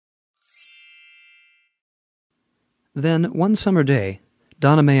Then, one summer day,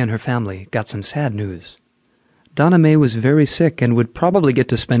 Donna Mae and her family got some sad news. Donna Mae was very sick and would probably get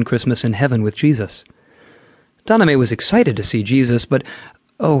to spend Christmas in heaven with Jesus. Donna Mae was excited to see Jesus, but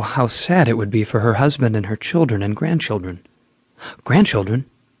oh, how sad it would be for her husband and her children and grandchildren. Grandchildren?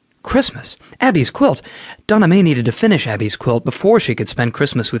 Christmas! Abby's quilt! Donna Mae needed to finish Abby's quilt before she could spend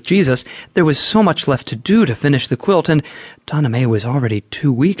Christmas with Jesus. There was so much left to do to finish the quilt, and Donna Mae was already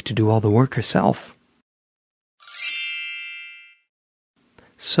too weak to do all the work herself.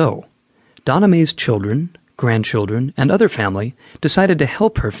 So, Donna Mae's children, grandchildren, and other family decided to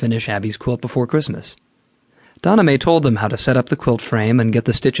help her finish Abby's quilt before Christmas. Donna Mae told them how to set up the quilt frame and get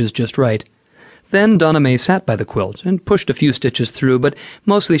the stitches just right. Then Donna Mae sat by the quilt and pushed a few stitches through, but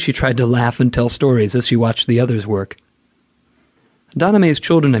mostly she tried to laugh and tell stories as she watched the others work. Donna Mae's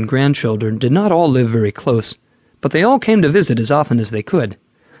children and grandchildren did not all live very close, but they all came to visit as often as they could.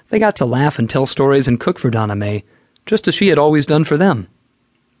 They got to laugh and tell stories and cook for Donna Mae, just as she had always done for them.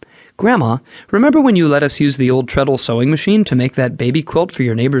 "Grandma, remember when you let us use the old treadle sewing machine to make that baby quilt for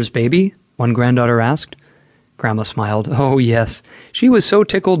your neighbor's baby?" one granddaughter asked. Grandma smiled. "Oh, yes. She was so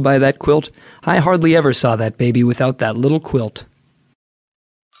tickled by that quilt. I hardly ever saw that baby without that little quilt."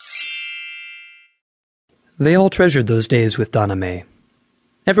 They all treasured those days with Donna Mae.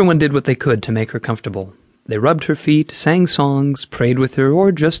 Everyone did what they could to make her comfortable. They rubbed her feet, sang songs, prayed with her,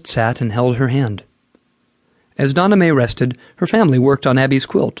 or just sat and held her hand. As Donna Mae rested, her family worked on Abby's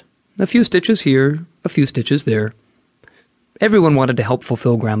quilt. A few stitches here, a few stitches there. Everyone wanted to help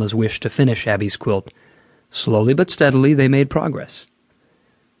fulfill Grandma's wish to finish Abby's quilt. Slowly but steadily, they made progress.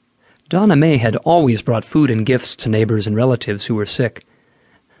 Donna Mae had always brought food and gifts to neighbors and relatives who were sick.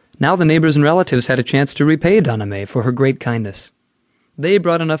 Now the neighbors and relatives had a chance to repay Donna Mae for her great kindness. They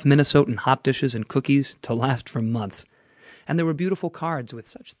brought enough Minnesotan hot dishes and cookies to last for months, and there were beautiful cards with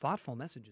such thoughtful messages.